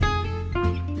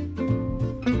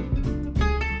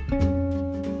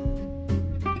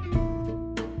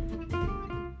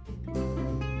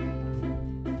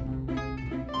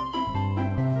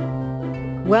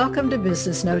Welcome to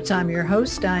Business Notes. I'm your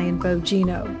host, Diane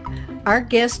Bogino. Our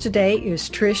guest today is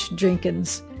Trish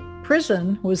Jenkins.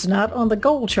 Prison was not on the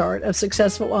goal chart of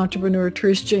successful entrepreneur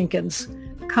Trish Jenkins.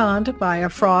 Conned by a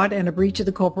fraud and a breach of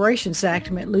the Corporations Act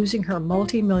meant losing her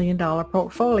multi-million-dollar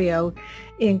portfolio,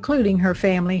 including her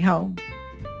family home.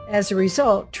 As a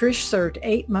result, Trish served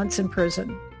 8 months in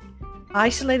prison.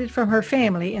 Isolated from her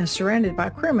family and surrounded by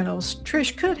criminals,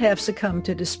 Trish could have succumbed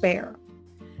to despair.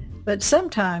 But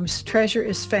sometimes treasure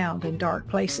is found in dark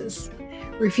places.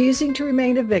 Refusing to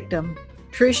remain a victim,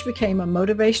 Trish became a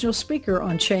motivational speaker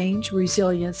on change,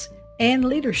 resilience, and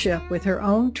leadership with her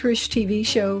own Trish TV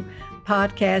show,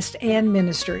 podcast, and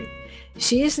ministry.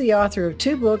 She is the author of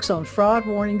 2 books on fraud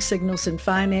warning signals in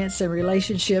finance and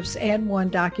relationships and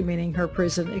one documenting her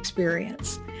prison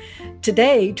experience.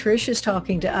 Today, Trish is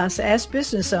talking to us as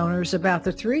business owners about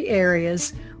the 3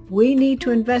 areas we need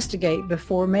to investigate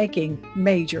before making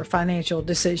major financial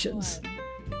decisions.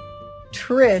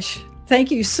 Trish, thank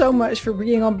you so much for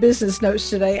being on Business Notes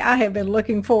today. I have been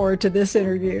looking forward to this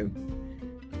interview.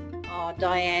 Oh,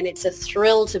 Diane, it's a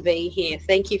thrill to be here.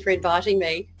 Thank you for inviting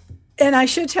me. And I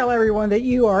should tell everyone that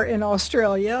you are in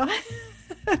Australia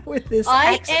with this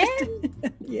accent. I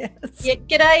am? Yes. Yeah,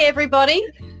 g'day, everybody.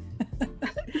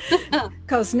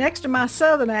 Because next to my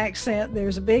southern accent,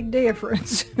 there's a big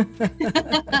difference.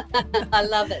 I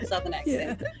love that southern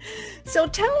accent. Yeah. So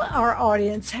tell our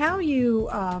audience how you,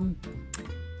 a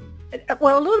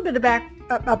little bit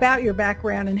about your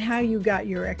background and how you got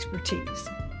your expertise.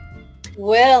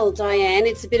 Well, Diane,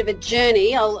 it's a bit of a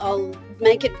journey. I'll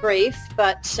make it brief,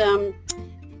 but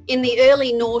in the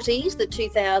early noughties, the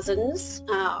 2000s,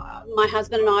 my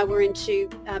husband and I were into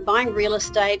buying real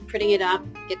estate, putting it up,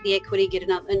 get the equity, get it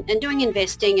up, and doing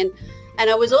investing. And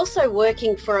I was also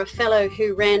working for a fellow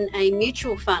who ran a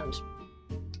mutual fund.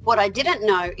 What I didn't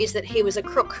know is that he was a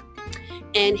crook,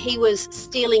 and he was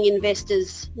stealing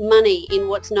investors' money in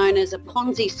what's known as a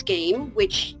Ponzi scheme,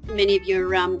 which many of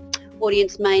your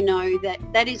audience may know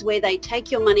that is where they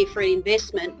take your money for an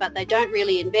investment, but they don't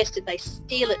really invest it. They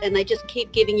steal it and they just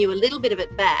keep giving you a little bit of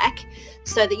it back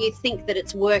so that you think that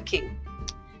it's working.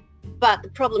 But the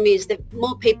problem is that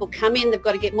more people come in, they've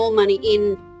got to get more money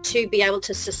in to be able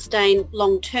to sustain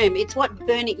long term. It's what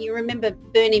you remember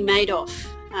Bernie Madoff,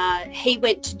 he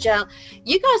went to jail.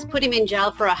 You guys put him in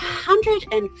jail for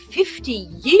 150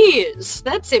 years.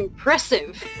 That's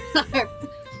impressive.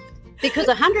 Because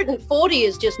 140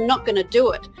 is just not going to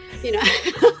do it, you know.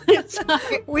 So,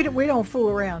 we don't fool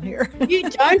around here. You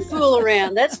don't fool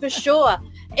around, that's for sure.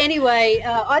 Anyway,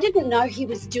 I didn't know he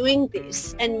was doing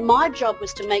this, and my job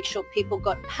was to make sure people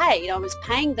got paid. I was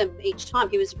paying them each time.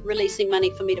 He was releasing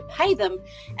money for me to pay them,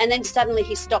 and then suddenly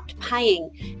he stopped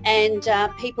paying, and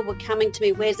people were coming to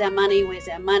me, where's our money, where's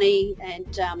our money?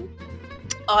 And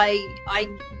I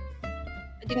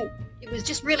didn't. It was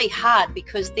just really hard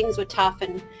because things were tough,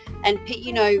 and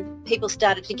you know, people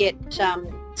started to get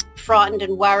frightened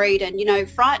and worried, and you know,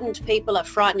 frightened people are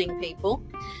frightening people,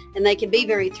 and they can be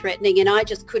very threatening, and I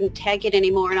just couldn't take it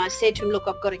anymore. And I said to him, look,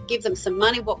 I've got to give them some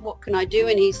money. What can I do?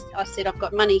 And I said, I've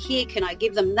got money here. Can I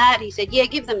give them that? He said, yeah,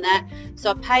 give them that. So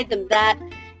I paid them that,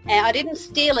 and I didn't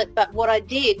steal it, but what I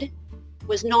did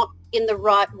was not in the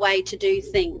right way to do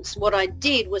things. What I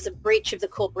did was a breach of the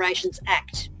Corporations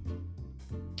Act.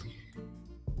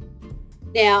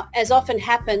 Now, as often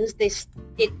happens, it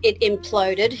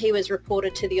imploded. He was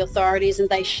reported to the authorities and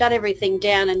they shut everything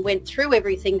down and went through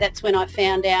everything. That's when I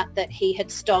found out that he had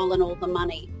stolen all the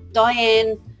money.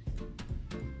 Diane,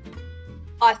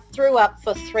 I threw up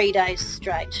for 3 days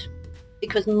straight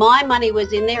because my money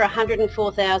was in there,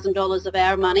 $104,000 of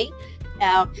our money.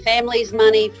 Our family's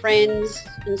money, friends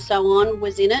and so on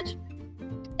was in it.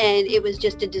 And it was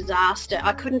just a disaster.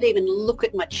 I couldn't even look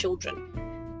at my children.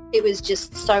 It was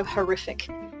just so horrific.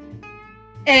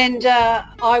 And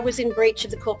I was in breach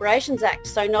of the Corporations Act.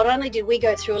 So not only did we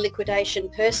go through a liquidation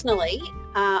personally,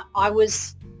 I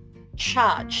was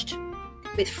charged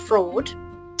with fraud.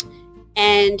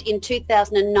 And in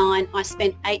 2009, I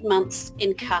spent 8 months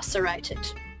incarcerated.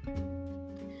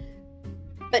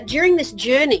 But during this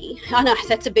journey, I know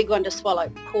that's a big one to swallow.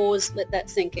 Pause, let that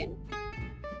sink in.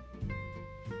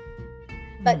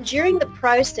 But during the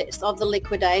process of the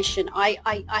liquidation, I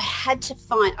had to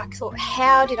I thought,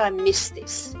 how did I miss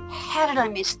this? How did I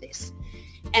miss this?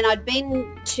 And I'd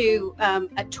been to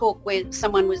a talk where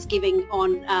someone was giving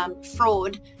on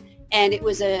fraud, and it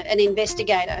was an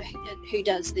investigator who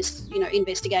does this, you know,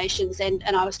 investigations, and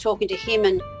I was talking to him,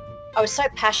 and I was so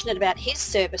passionate about his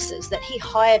services that he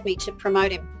hired me to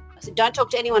promote him. I said, don't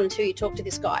talk to anyone until you talk to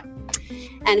this guy.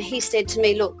 And he said to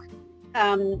me, look,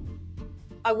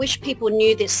 I wish people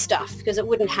knew this stuff because it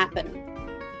wouldn't happen.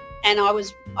 and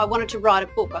I wanted to write a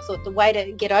book. I thought the way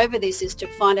to get over this is to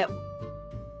find out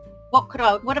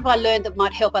what have I learned that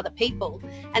might help other people,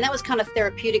 and that was kind of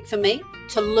therapeutic for me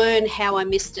to learn how I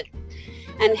missed it.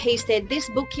 And he said, this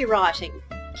book you're writing,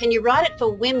 can you write it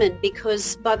for women,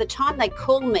 because by the time they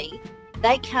call me,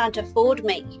 they can't afford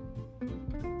me.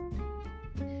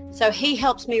 So he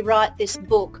helps me write this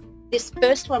book. This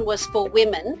first one was for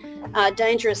women,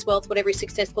 Dangerous Wealth, what every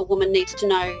successful woman needs to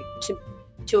know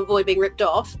to avoid being ripped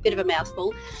off. Bit of a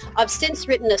mouthful. I've since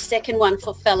written a second one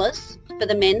for fellas, for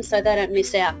the men, so they don't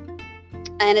miss out.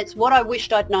 And it's what I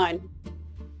wished I'd known.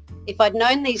 If I'd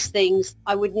known these things,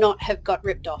 I would not have got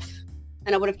ripped off,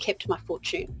 and I would have kept my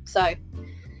fortune. So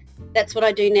that's what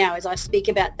I do now, is I speak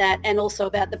about that, and also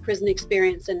about the prison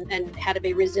experience and how to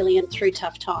be resilient through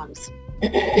tough times.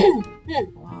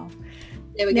 Wow.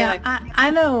 There we now, go.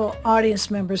 I know audience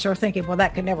members are thinking, well,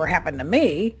 that could never happen to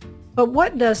me. But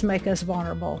what does make us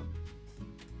vulnerable?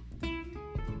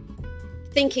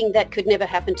 Thinking that could never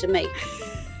happen to me.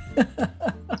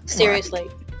 Seriously.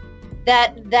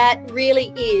 Right. That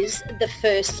really is the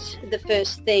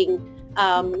first thing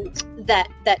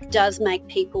that does make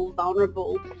people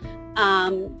vulnerable.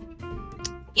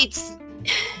 It's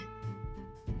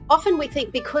often we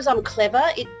think because I'm clever,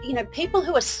 people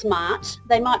who are smart,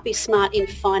 they might be smart in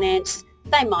finance,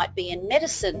 they might be in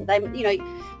medicine,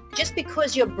 just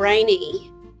because you're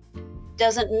brainy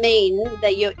doesn't mean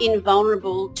that you're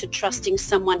invulnerable to trusting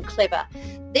someone clever.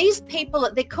 These people,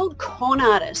 they're called con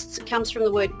artists. It comes from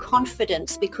the word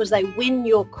confidence, because they win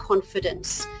your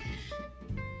confidence.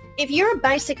 If you're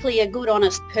basically a good,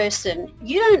 honest person,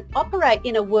 you don't operate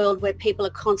in a world where people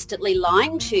are constantly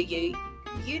lying to you.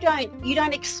 You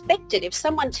don't expect it. If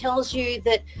someone tells you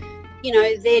that,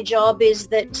 their job is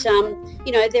that,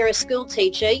 they're a school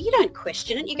teacher, you don't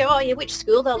question it. You go, oh yeah, which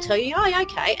school? They'll tell you, oh,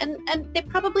 okay. And they're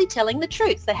probably telling the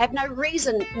truth. They have no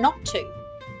reason not to.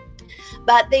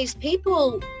 But these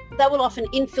people, they will often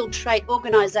infiltrate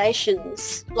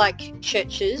organisations like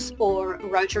churches or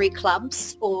Rotary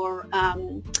clubs or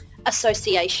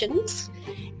associations,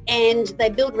 and they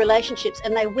build relationships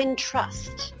and they win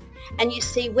trust. And you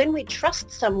see, when we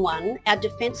trust someone, our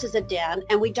defences are down,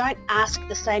 and we don't ask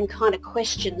the same kind of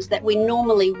questions that we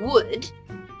normally would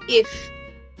if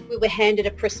we were handed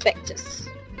a prospectus,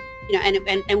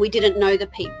 and we didn't know the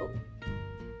people.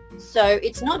 So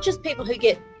it's not just people who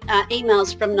get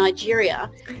emails from Nigeria.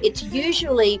 It's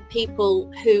usually people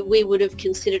who we would have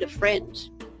considered a friend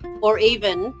or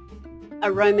even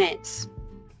a romance.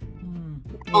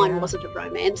 Mine wasn't a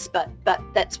romance, but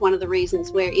that's one of the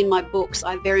reasons where in my books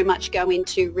I very much go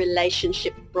into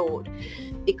relationship fraud,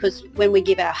 because when we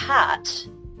give our heart,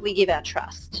 we give our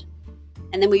trust,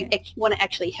 and then we want to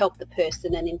actually help the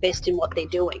person and invest in what they're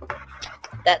doing.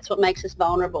 That's what makes us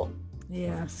vulnerable.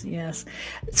 Yes.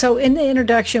 So in the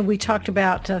introduction, we talked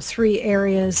about 3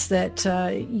 areas that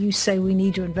you say we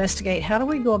need to investigate. How do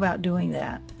we go about doing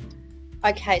that?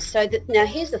 Okay, so now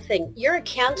here's the thing. Your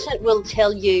accountant will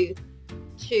tell you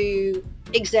to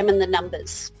examine the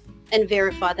numbers and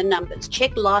verify the numbers.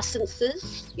 Check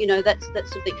licenses, that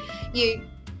sort of thing.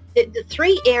 The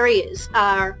 3 areas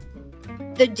are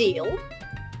the deal,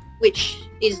 which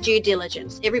is due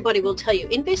diligence. Everybody will tell you,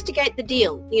 investigate the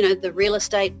deal. The real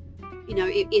estate,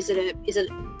 is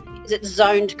it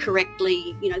zoned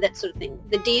correctly? That sort of thing.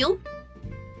 The deal.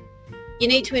 You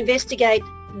need to investigate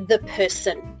the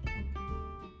person.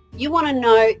 You want to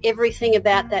know everything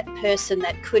about that person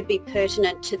that could be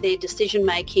pertinent to their decision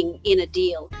making in a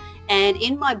deal. And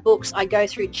in my books, I go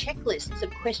through checklists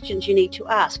of questions you need to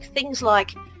ask. Things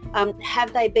like,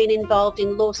 have they been involved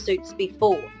in lawsuits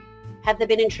before? Have they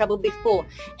been in trouble before?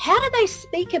 How do they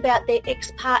speak about their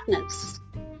ex-partners?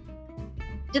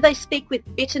 Do they speak with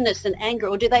bitterness and anger,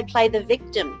 or do they play the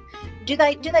victim? Do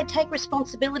they take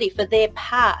responsibility for their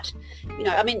part?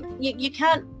 You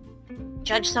can't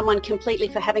judge someone completely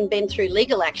for having been through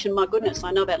legal action. My goodness,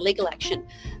 I know about legal action.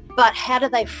 But how do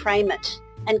they frame it?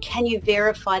 And can you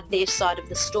verify their side of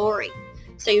the story?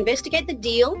 So you investigate the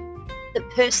deal, the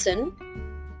person,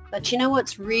 but you know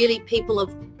what's really people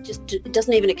it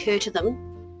doesn't even occur to them.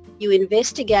 You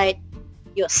investigate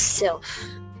yourself.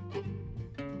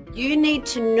 You need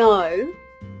to know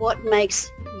what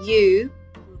makes you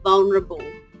vulnerable.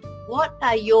 What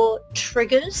are your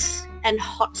triggers and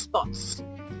hotspots?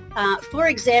 For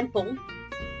example,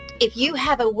 if you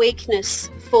have a weakness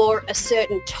for a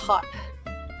certain type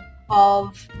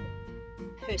of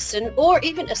person or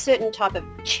even a certain type of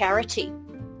charity,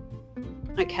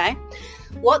 okay,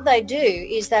 what they do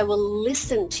is they will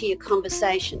listen to your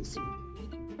conversations.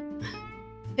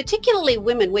 Particularly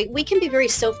women, we can be very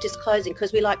self-disclosing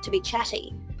because we like to be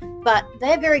chatty, but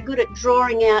they're very good at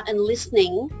drawing out and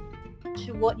listening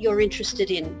to what you're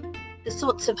interested in, the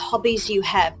sorts of hobbies you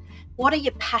have. What are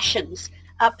your passions?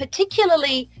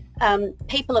 Particularly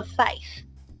people of faith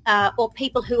or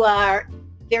people who are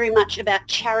very much about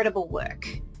charitable work.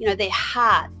 You know, their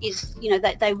heart is, you know,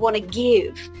 they want to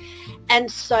give. And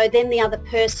so then the other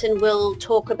person will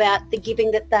talk about the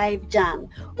giving that they've done,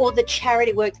 or the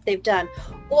charity work that they've done,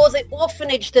 or the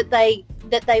orphanage that they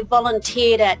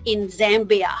volunteered at in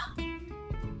Zambia.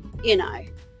 You know,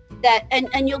 that,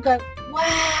 and you'll go,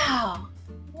 wow,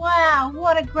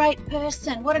 what a great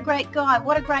person, what a great guy,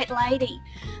 what a great lady.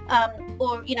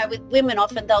 Or, you know, with women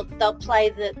often they'll play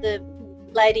the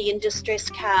lady in distress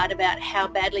card about how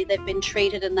badly they've been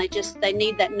treated, and they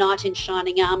need that knight in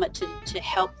shining armour to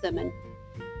help them,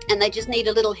 and they just need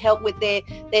a little help with their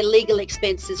legal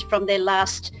expenses from their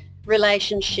last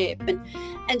relationship,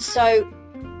 and so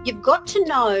you've got to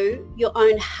know your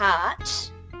own heart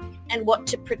and what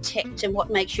to protect and what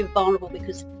makes you vulnerable,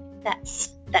 because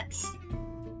that's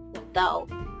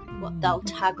what they'll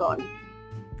tug on.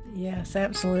 Yes,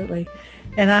 absolutely.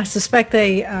 And I suspect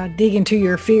they dig into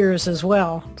your fears as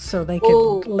well, so they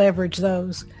can leverage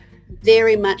those.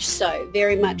 Very much so,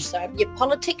 very much so. Your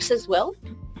politics as well,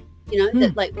 you know,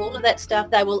 that, like all of that stuff,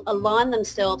 they will align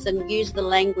themselves and use the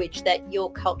language that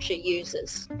your culture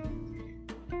uses.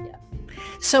 Yeah.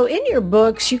 So in your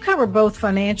books, you cover both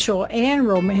financial and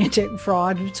romantic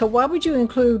fraud. So why would you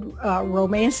include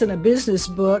romance in a business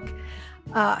book?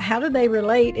 How do they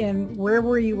relate, and where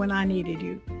were you when I needed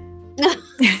you?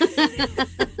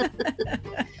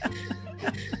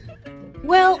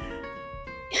 Well,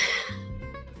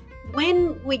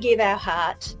 when we give our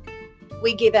heart,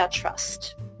 we give our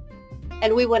trust,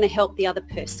 and we want to help the other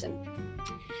person.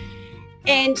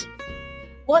 And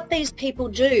what these people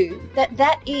do,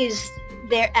 that is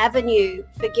their avenue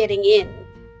for getting in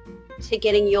to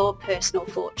getting your personal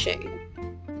fortune.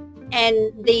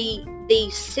 And the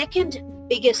second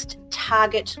biggest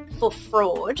target for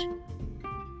fraud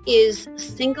is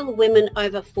single women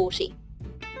over 40.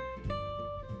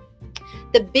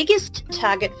 The biggest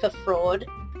target for fraud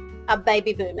are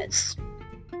baby boomers.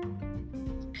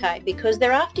 Okay, because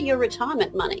they're after your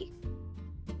retirement money.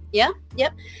 Yeah,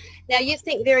 yep. Now you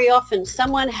think very often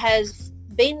someone has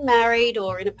been married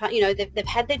or in a, you know, they've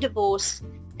had their divorce,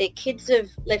 their kids have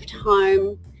left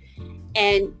home,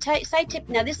 and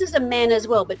now this is a man as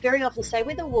well, but very often say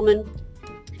with a woman,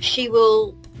 she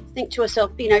will think to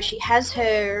herself, you know, she has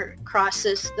her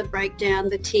crisis, the breakdown,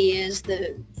 the tears,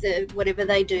 the whatever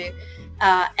they do,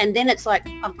 and then it's like,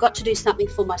 I've got to do something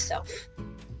for myself.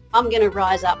 I'm going to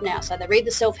rise up now. So they read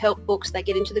the self-help books, they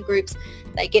get into the groups,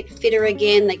 they get fitter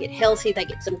again, they get healthy, they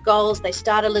get some goals, they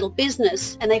start a little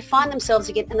business, and they find themselves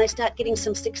again, and they start getting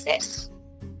some success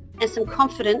and some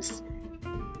confidence,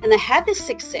 and they have this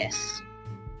success,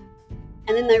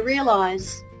 and then they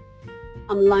realise,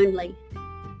 I'm lonely.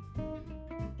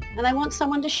 And they want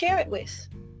someone to share it with.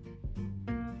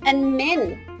 And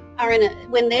men are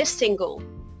when they're single,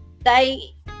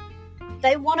 they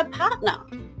want a partner.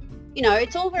 You know,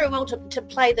 it's all very well to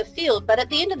play the field, but at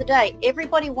the end of the day,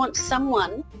 everybody wants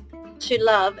someone to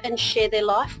love and share their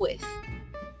life with.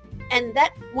 And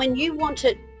that, when you want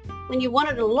it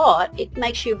a lot, it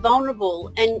makes you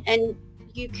vulnerable, and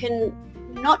you can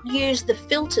not use the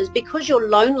filters because you're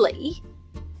lonely.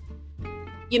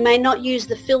 You may not use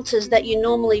the filters that you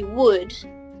normally would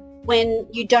when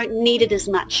you don't need it as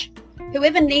much.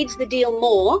 Whoever needs the deal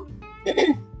more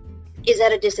is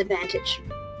at a disadvantage.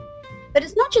 But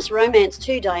it's not just romance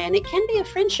too, Diane. It can be a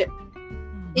friendship.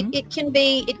 It can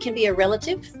be a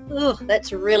relative. Ugh,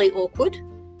 that's really awkward.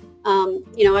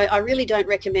 You know, I really don't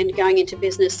recommend going into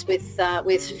business with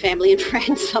family and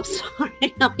friends. I'm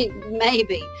sorry. I mean,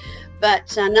 maybe,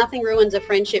 but nothing ruins a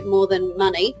friendship more than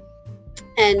money.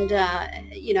 And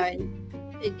you know,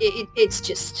 it's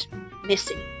just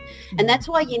messy. And that's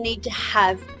why you need to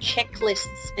have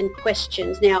checklists and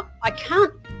questions. Now, I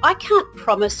can't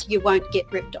promise you won't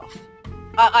get ripped off.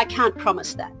 I can't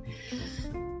promise that.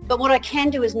 But what I can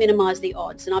do is minimise the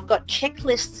odds. And I've got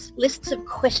checklists, lists of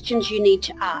questions you need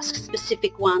to ask,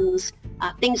 specific ones,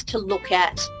 things to look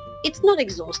at. It's not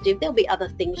exhaustive. There'll be other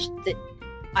things that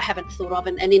I haven't thought of.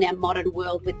 And in our modern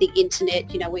world with the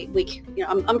internet, you know,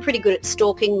 I'm pretty good at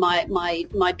stalking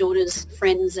my daughter's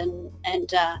friends and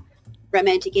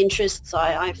romantic interests.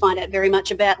 I find out very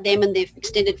much about them and their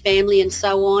extended family and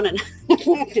so on. And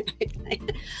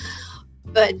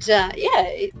but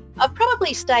yeah, I've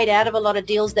probably stayed out of a lot of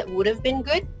deals that would have been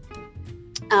good.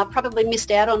 Probably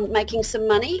missed out on making some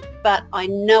money, but I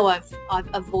know I've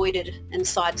avoided and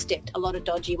sidestepped a lot of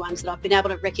dodgy ones that I've been able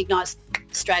to recognise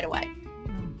straight away.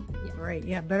 Great.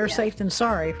 Yeah, better safe than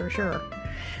sorry for sure.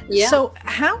 Yeah. So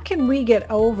how can we get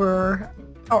over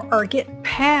or get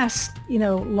past,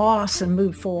 loss and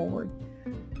move forward?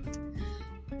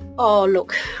 Oh,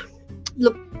 look,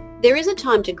 there is a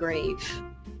time to grieve.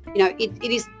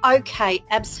 It is okay,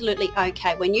 absolutely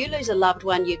okay. When you lose a loved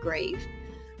one, you grieve.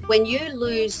 When you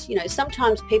lose,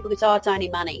 sometimes people say, oh, it's only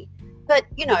money. But,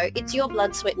 it's your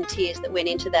blood, sweat and tears that went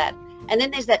into that. And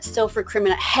then there's that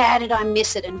self-recriminate, how did I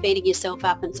miss it, and beating yourself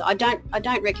up. And so I don't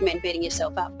recommend beating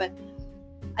yourself up, but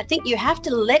I think you have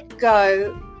to let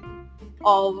go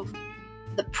of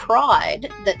the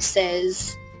pride that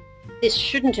says, this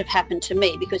shouldn't have happened to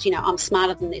me because, I'm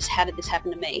smarter than this. How did this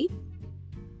happen to me?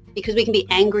 Because we can be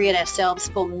angry at ourselves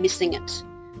for missing it,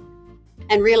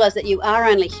 and realize that you are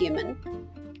only human,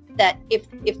 that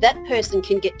if that person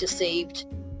can get deceived,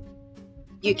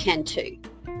 you can too.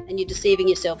 And you're deceiving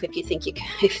yourself if you think you can,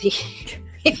 if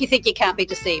you think you can't be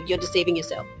deceived, you're deceiving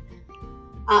yourself.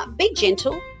 Be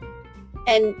gentle,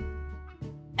 and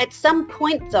at some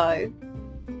point though,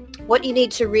 what you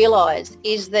need to realize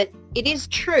is that it is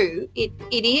true. It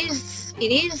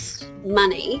is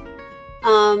money.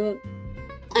 And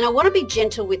I want to be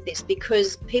gentle with this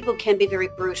because people can be very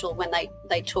brutal when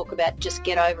they talk about just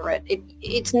get over it.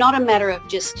 It's not a matter of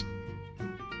just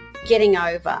getting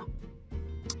over.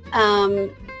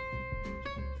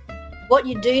 What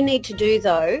you do need to do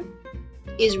though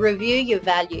is review your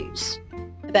values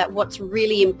about what's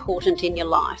really important in your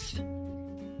life.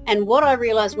 And what I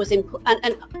realized was important,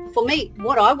 and for me,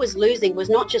 what I was losing was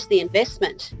not just the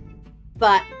investment,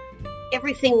 but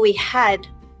everything we had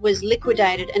was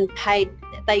liquidated and paid.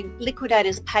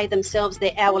 Liquidators pay themselves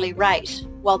their hourly rate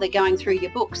while they're going through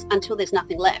your books until there's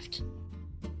nothing left.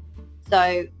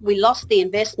 So we lost the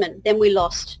investment, then we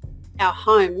lost our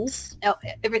homes,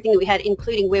 everything that we had,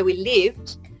 including where we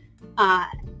lived. And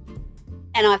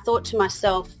I thought to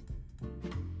myself,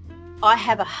 I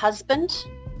have a husband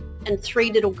and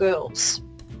 3 little girls,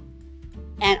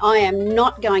 and I am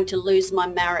not going to lose my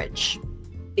marriage,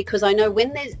 because I know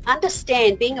when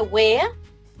being aware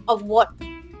of what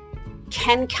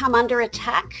can come under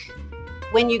attack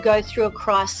when you go through a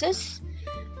crisis.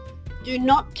 Do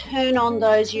not turn on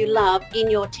those you love in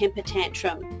your temper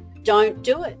tantrum. Don't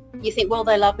do it. You think, well,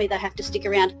 they love me, they have to stick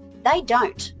around. They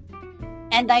don't,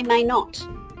 and they may not.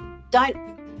 Don't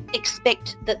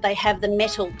expect that they have the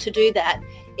mettle to do that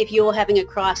if you're having a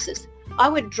crisis. I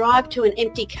would drive to an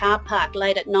empty car park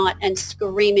late at night and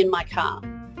scream in my car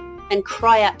and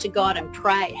cry out to God and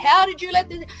pray, how did you let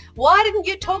this, why didn't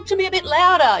you talk to me a bit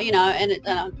louder, and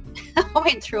I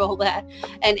went through all that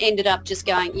and ended up just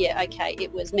going, yeah, okay,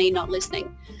 it was me not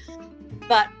listening,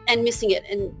 and missing it.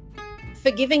 And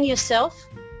forgiving yourself,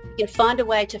 you can find a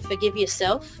way to forgive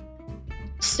yourself.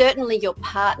 Certainly your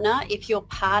partner, if your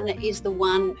partner is the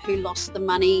one who lost the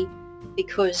money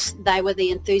because they were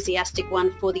the enthusiastic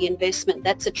one for the investment,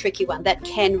 that's a tricky one. That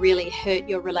can really hurt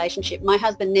your relationship. My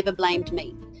husband never blamed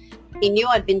me. He knew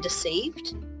I'd been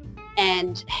deceived,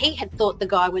 and he had thought the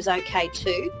guy was okay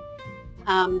too.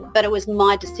 But it was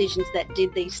my decisions that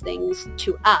did these things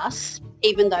to us,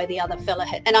 even though the other fella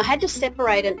had. And I had to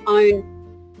separate and own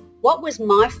what was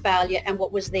my failure and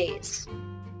what was theirs,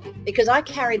 because I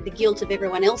carried the guilt of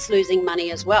everyone else losing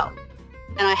money as well.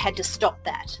 And I had to stop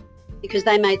that because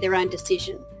they made their own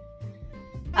decision.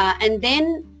 And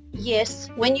then, yes,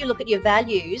 when you look at your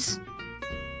values,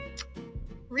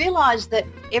 realize that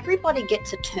everybody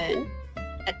gets a turn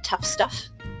at tough stuff.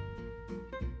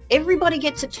 Everybody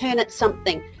gets a turn at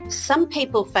something. Some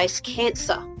people face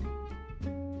cancer.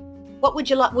 What would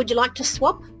you like? Would you like to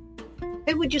swap?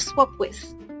 Who would you swap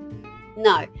with?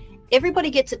 No. Everybody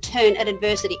gets a turn at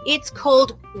adversity. It's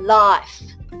called life.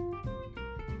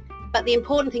 But the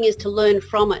important thing is to learn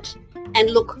from it and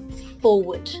look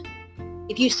forward.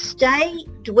 If you stay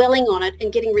dwelling on it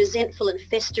and getting resentful and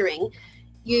festering,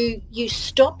 you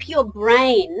stop your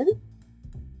brain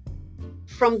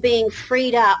from being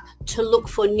freed up to look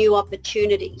for new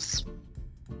opportunities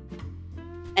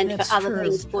and That's for other true.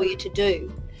 things for you to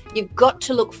do. You've got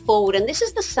to look forward. And this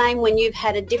is the same when you've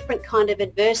had a different kind of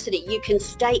adversity. You can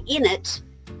stay in it,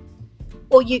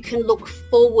 or you can look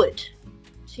forward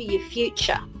to your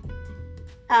future.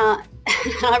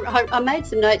 I made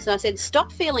some notes and I said,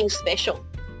 stop feeling special.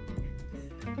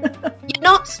 You're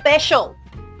not special.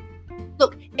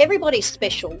 Look, everybody's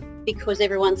special because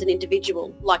everyone's an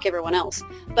individual like everyone else.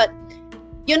 But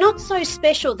you're not so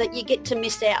special that you get to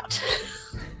miss out.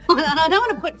 And I don't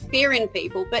want to put fear in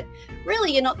people, but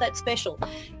really you're not that special.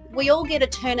 We all get a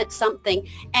turn at something,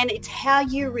 and it's how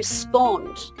you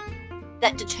respond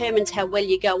that determines how well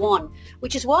you go on,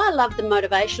 which is why I love the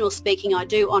motivational speaking I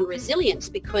do on resilience,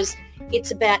 because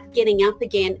It's about getting up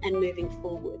again and moving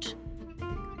forward.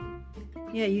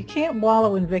 Yeah, you can't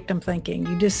wallow in victim thinking.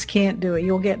 You just can't do it.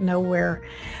 You'll get nowhere.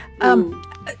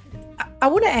 I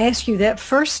want to ask you, that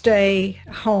first day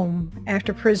home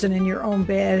after prison in your own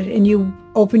bed and you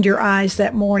opened your eyes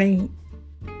that morning,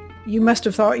 you must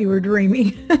have thought you were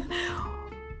dreaming.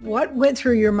 What went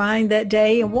through your mind that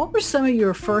day, and what were some of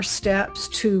your first steps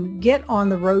to get on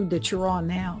the road that you're on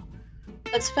now?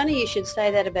 It's funny you should say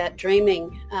that about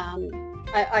dreaming.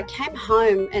 I came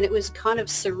home and it was kind of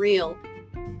surreal,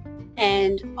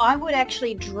 and I would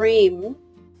actually dream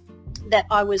that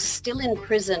I was still in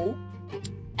prison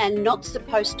and not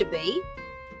supposed to be,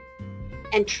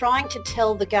 and trying to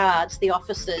tell the guards, the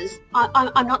officers,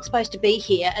 I'm not supposed to be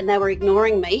here, and they were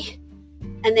ignoring me,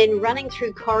 and then running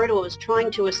through corridors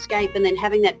trying to escape, and then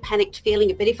having that panicked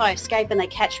feeling, but if I escape and they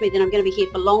catch me, then I'm going to be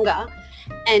here for longer,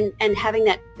 and having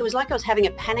that, it was like I was having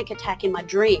a panic attack in my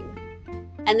dream.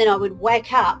 And then I would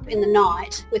wake up in the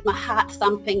night with my heart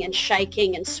thumping and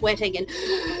shaking and sweating,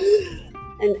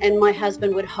 and my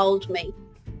husband would hold me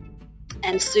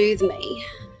and soothe me,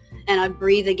 and I'd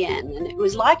breathe again. And it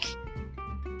was like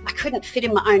I couldn't fit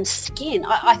in my own skin.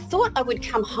 I thought I would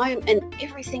come home and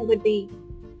everything would be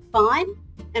fine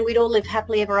and we'd all live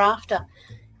happily ever after.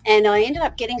 And I ended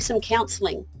up getting some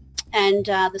counselling, and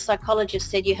the psychologist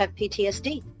said, you have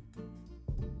PTSD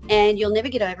and you'll never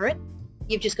get over it.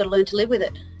 You've just got to learn to live with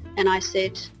it. And I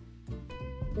said,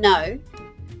 no,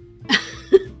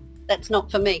 that's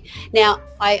not for me. Now,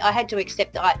 I had to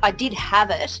accept that I did have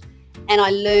it, and I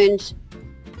learned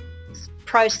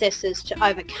processes to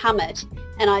overcome it,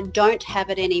 and I don't have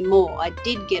it anymore. I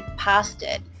did get past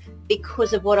it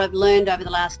because of what I've learned over the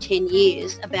last 10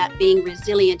 years about being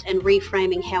resilient and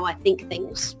reframing how I think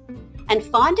things and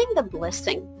finding the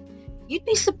blessing. You'd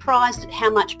be surprised at how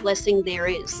much blessing there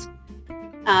is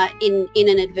in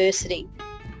an adversity.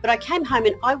 But I came home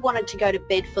and I wanted to go to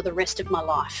bed for the rest of my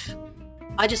life.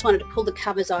 I just wanted to pull the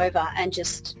covers over and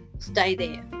just stay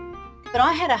there. But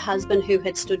I had a husband who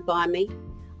had stood by me.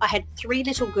 I had 3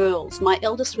 little girls. My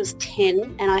eldest was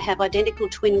 10, and I have identical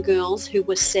twin girls who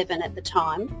were 7 at the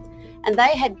time. And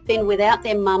they had been without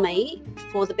their mummy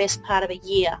for the best part of a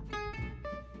year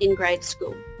in grade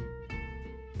school.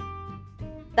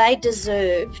 They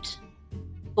deserved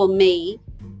for me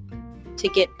to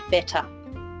get better.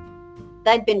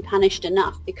 They'd been punished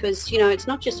enough, because, you know, it's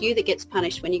not just you that gets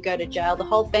punished when you go to jail. The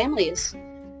whole family is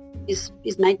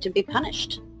made to be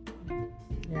punished.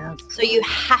 Yeah. So you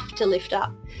have to lift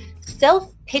up.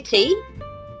 Self-pity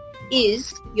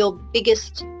is your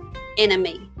biggest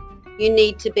enemy. You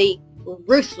need to be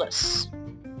ruthless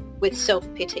with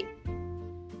self-pity.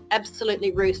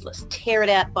 Absolutely ruthless. Tear it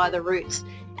out by the roots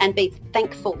and be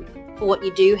thankful for what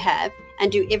you do have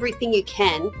and do everything you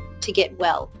can to get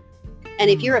well. And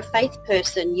if you're a faith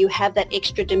person, you have that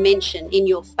extra dimension in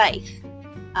your faith.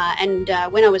 And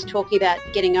when I was talking about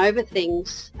getting over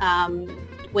things,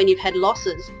 when you've had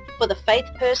losses, for the faith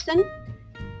person,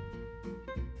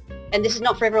 and this is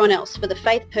not for everyone else, for the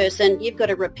faith person, you've got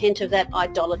to repent of that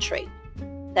idolatry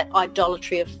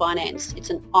of finance. It's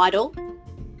an idol,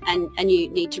 and you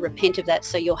need to repent of that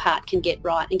so your heart can get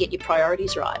right and get your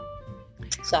priorities right.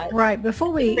 So right, before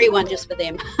we... Free one just for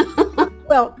them.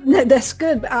 Well, that's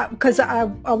good, because I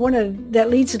want to, that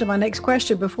leads into my next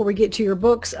question before we get to your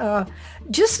books.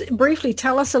 Just briefly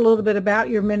tell us a little bit about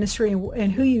your ministry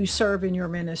and who you serve in your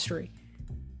ministry.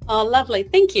 Oh, lovely.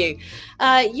 Thank you.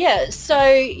 So,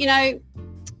 you know,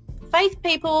 faith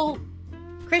people,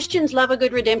 Christians love a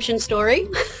good redemption story.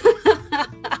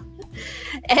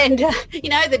 And, you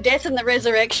know, the death and the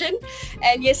resurrection.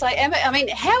 And yes, I am. I mean,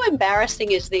 how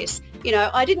embarrassing is this? You know,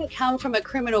 I didn't come from a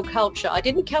criminal culture. I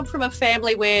didn't come from a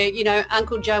family where, you know,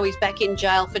 Uncle Joey's back in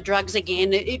jail for drugs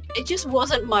again. It just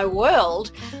wasn't my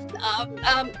world.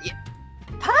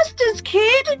 Pastor's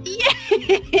kid?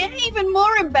 Yeah, even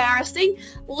more embarrassing.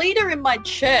 Leader in my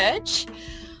church.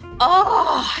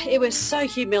 Oh, it was so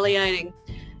humiliating.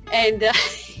 And,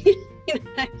 you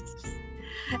know,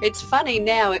 it's funny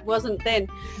now. It wasn't then.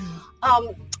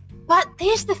 But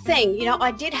there's the thing, you know,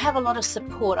 I did have a lot of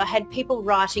support. I had people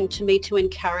writing to me to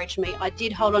encourage me. I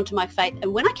did hold on to my faith.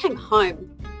 And when I came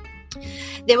home,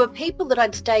 there were people that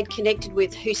I'd stayed connected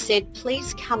with who said,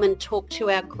 please come and talk to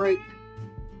our group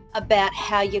about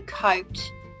how you coped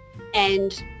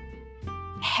and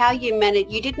how you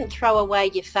managed. You didn't throw away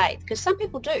your faith, because some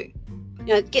people do. You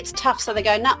know, it gets tough, so they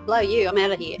go, nah, blow you, I'm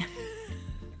out of here.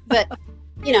 But,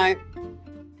 you know,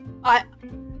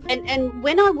 And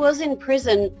when I was in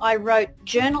prison, I wrote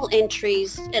journal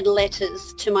entries and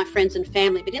letters to my friends and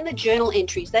family. But in the journal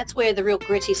entries, that's where the real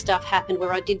gritty stuff happened,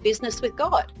 where I did business with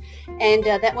God. And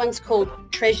that one's called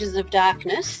Treasures of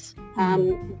Darkness,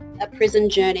 a prison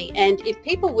journey. And if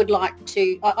people would like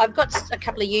to, I've got a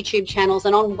couple of YouTube channels,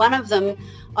 and on one of them,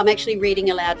 I'm actually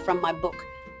reading aloud from my book.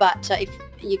 But if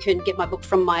you can get my book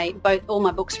from all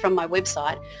my books from my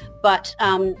website. But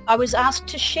I was asked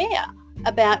to share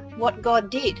about what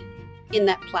God did in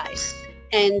that place.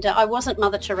 And I wasn't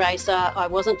Mother Teresa, I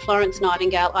wasn't Florence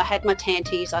Nightingale, I had my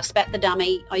tanties, I spat the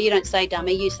dummy. Oh, you don't say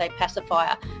dummy, you say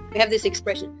pacifier. We have this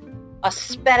expression, I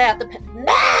spat out the,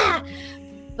 nah!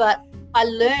 But I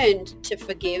learned to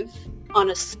forgive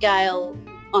on a scale,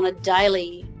 on a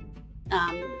daily,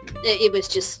 it was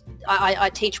just, I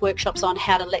teach workshops on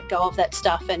how to let go of that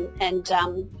stuff and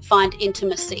find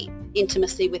intimacy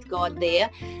with God there.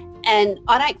 And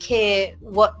I don't care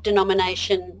what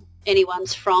denomination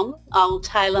anyone's from. I'll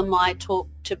tailor my talk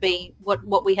to be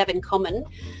what we have in common,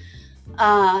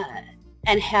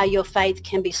 and how your faith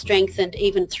can be strengthened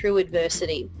even through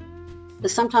adversity.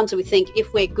 But sometimes we think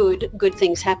if we're good, good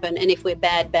things happen, and if we're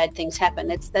bad, bad things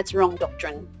happen. That's wrong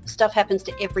doctrine. Stuff happens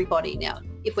to everybody. Now,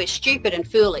 if we're stupid and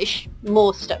foolish,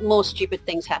 more stupid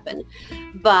things happen.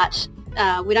 But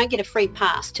we don't get a free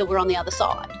pass till we're on the other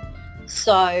side.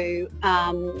 So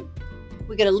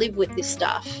we're going to live with this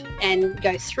stuff and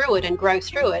go through it and grow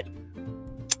through it.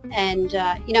 And,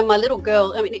 my little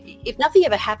girl, I mean, if nothing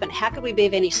ever happened, how could we be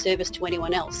of any service to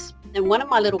anyone else? And one of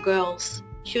my little girls,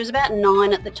 she was about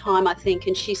 9 at the time, I think,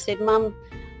 and she said, Mum,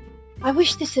 I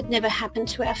wish this had never happened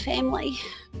to our family.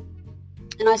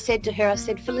 And I said to her,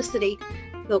 Felicity,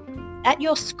 look, at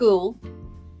your school,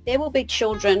 there will be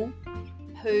children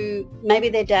who maybe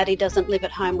their daddy doesn't live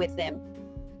at home with them.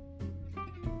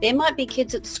 There might be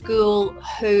kids at school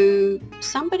who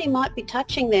somebody might be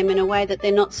touching them in a way that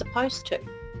they're not supposed to.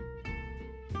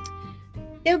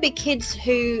 There will be kids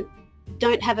who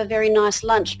don't have a very nice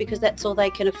lunch because that's all they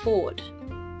can afford.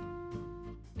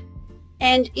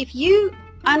 And if you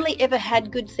only ever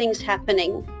had good things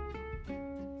happening,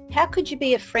 how could you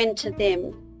be a friend to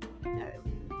them?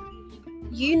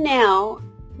 You now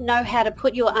know how to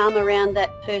put your arm around that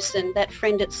person, that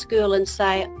friend at school, and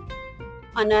say,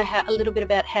 I know a little bit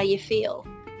about how you feel,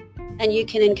 and you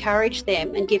can encourage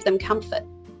them and give them comfort.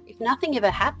 If nothing ever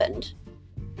happened,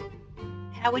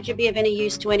 how would you be of any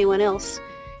use to anyone else?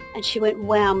 And she went,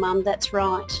 wow, Mum, that's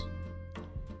right.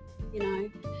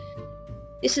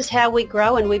 This is how we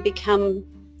grow and we become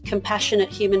compassionate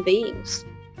human beings.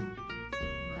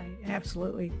 Right,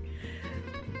 absolutely.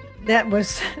 That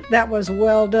was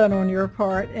well done on your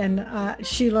part, and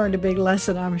she learned a big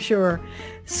lesson, I'm sure.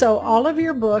 So all 3 of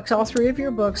your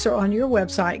books are on your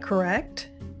website, correct?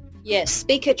 Yes,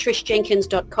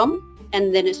 speakertrishjenkins.com,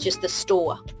 and then it's just the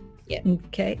store. Yeah.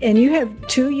 Okay, and you have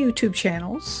 2 YouTube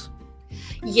channels.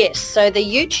 Yes, so the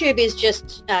YouTube is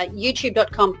just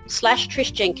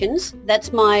youtube.com/Trish Jenkins.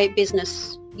 That's my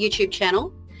business YouTube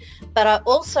channel. But I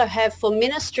also have, for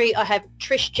ministry, I have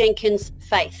Trish Jenkins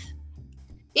Faith.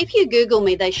 If you Google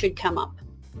me, they should come up.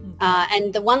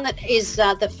 And the one that is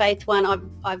the faith one,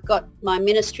 I've got my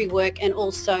ministry work, and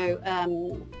also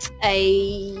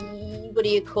what do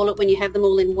you call it when you have them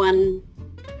all in one,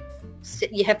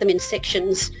 you have them in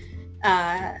sections.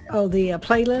 The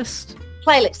playlist?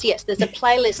 Playlist, yes. There's a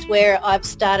playlist where I've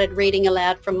started reading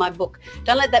aloud from my book.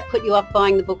 Don't let that put you off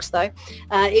buying the books, though.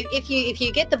 If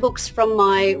you get the books from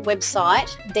my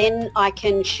website, then I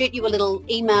can shoot you a little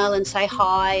email and say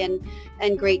hi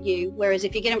and greet you. Whereas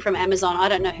if you get them from Amazon, I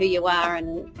don't know who you are,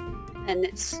 and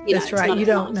it's that's right. You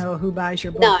don't know who buys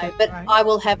your book. No, but right. I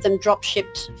will have them drop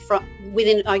shipped from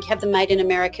within. I have them made in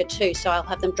America too, so I'll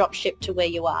have them drop shipped to where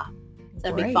you are.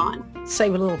 That'll be fine.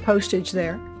 Save a little postage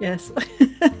there. Yes.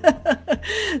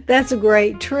 That's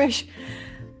great. Trish,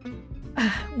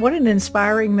 what an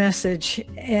inspiring message.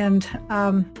 And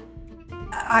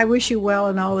I wish you well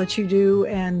in all that you do.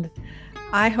 And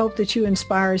I hope that you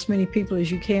inspire as many people as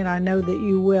you can. I know that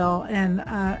you will. And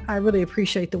I really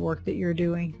appreciate the work that you're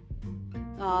doing.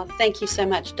 Oh, thank you so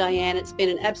much, Diane. It's been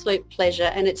an absolute pleasure.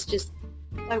 And it's just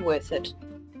so worth it.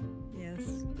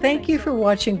 Thank you for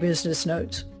watching Business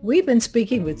Notes. We've been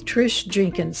speaking with Trish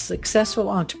Jenkins, successful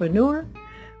entrepreneur,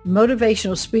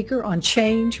 motivational speaker on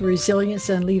change, resilience,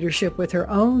 and leadership with her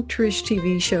own Trish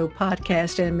TV show,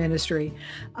 podcast, and ministry.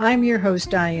 I'm your host,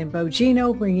 Diane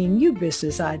Bogino, bringing you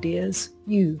business ideas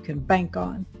you can bank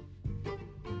on.